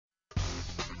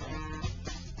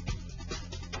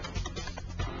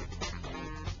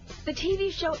The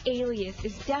TV show Alias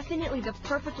is definitely the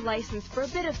perfect license for a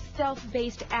bit of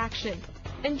stealth-based action,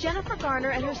 and Jennifer Garner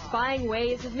and her spying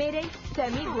ways have made a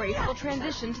semi-graceful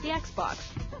transition to the Xbox.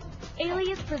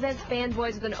 Alias presents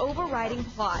fanboys with an overriding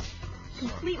plot,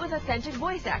 complete with authentic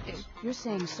voice acting. You're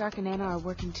saying Stark and Anna are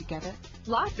working together?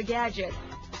 Lots of gadgets,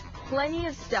 plenty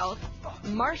of stealth,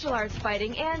 martial arts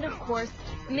fighting, and, of course,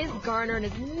 Ms. Garner in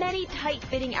as many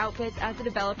tight-fitting outfits as the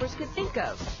developers could think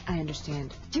of. I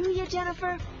understand. Do you,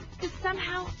 Jennifer? Because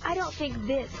somehow, I don't think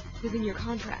this was in your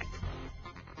contract.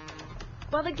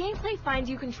 While the gameplay finds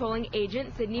you controlling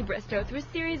Agent Sydney Bristow through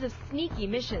a series of sneaky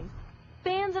missions,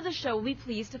 fans of the show will be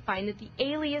pleased to find that the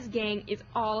Alias gang is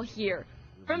all here,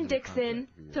 from Dixon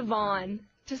to Vaughn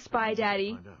to Spy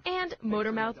Daddy and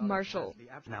Motormouth Marshall.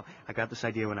 Now, I got this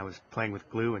idea when I was playing with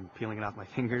glue and peeling it off my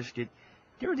fingers. Did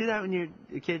you ever do that when you're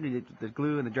a kid? The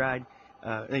glue and the dried,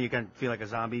 then you kind of feel like a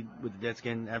zombie with the dead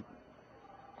skin.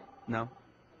 No?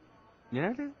 You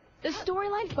never did? The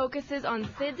storyline focuses on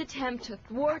Sid's attempt to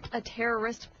thwart a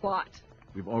terrorist plot.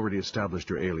 We've already established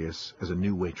your alias as a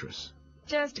new waitress.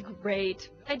 Just great.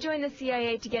 I joined the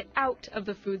CIA to get out of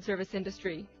the food service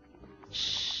industry.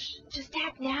 Shh, just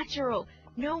act natural.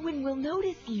 No one will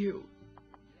notice you.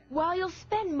 While you'll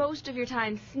spend most of your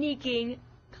time sneaking,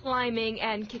 climbing,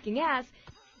 and kicking ass,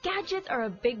 gadgets are a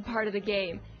big part of the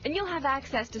game, and you'll have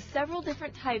access to several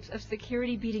different types of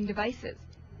security-beating devices.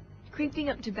 Creeping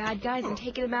up to bad guys and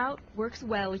taking them out works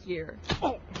well here.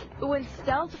 But when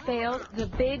stealth fails, the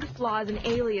big flaws in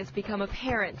Alias become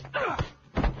apparent.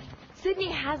 Sydney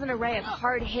has an array of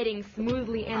hard-hitting,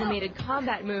 smoothly animated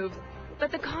combat moves,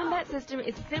 but the combat system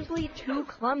is simply too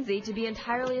clumsy to be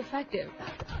entirely effective.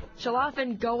 She'll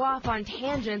often go off on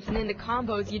tangents and into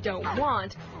combos you don't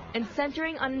want, and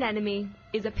centering on an enemy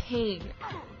is a pain.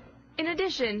 In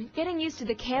addition, getting used to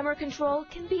the camera control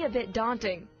can be a bit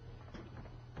daunting.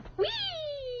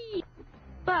 Whee!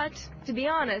 But, to be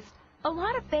honest, a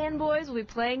lot of fanboys will be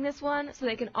playing this one so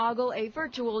they can ogle a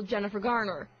virtual Jennifer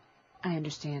Garner. I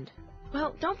understand.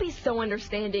 Well, don't be so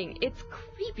understanding. It's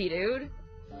creepy, dude.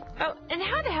 Oh, and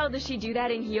how the hell does she do that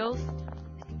in heels?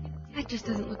 That just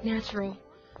doesn't look natural.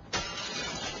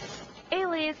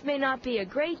 Alias may not be a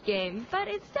great game, but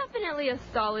it's definitely a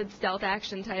solid stealth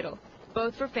action title,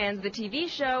 both for fans of the TV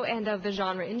show and of the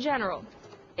genre in general.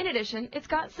 In addition, it's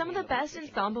got some of the best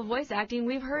ensemble voice acting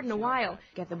we've heard in a while.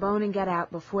 Get the bone and get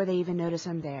out before they even notice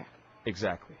I'm there.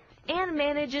 Exactly. And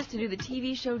manages to do the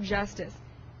TV show justice.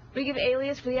 We give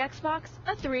Alias for the Xbox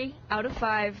a 3 out of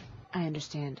 5. I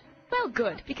understand. Well,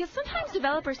 good, because sometimes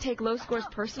developers take low scores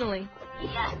personally.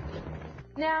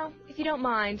 Now, if you don't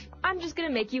mind, I'm just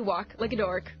gonna make you walk like a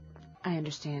dork. I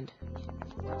understand.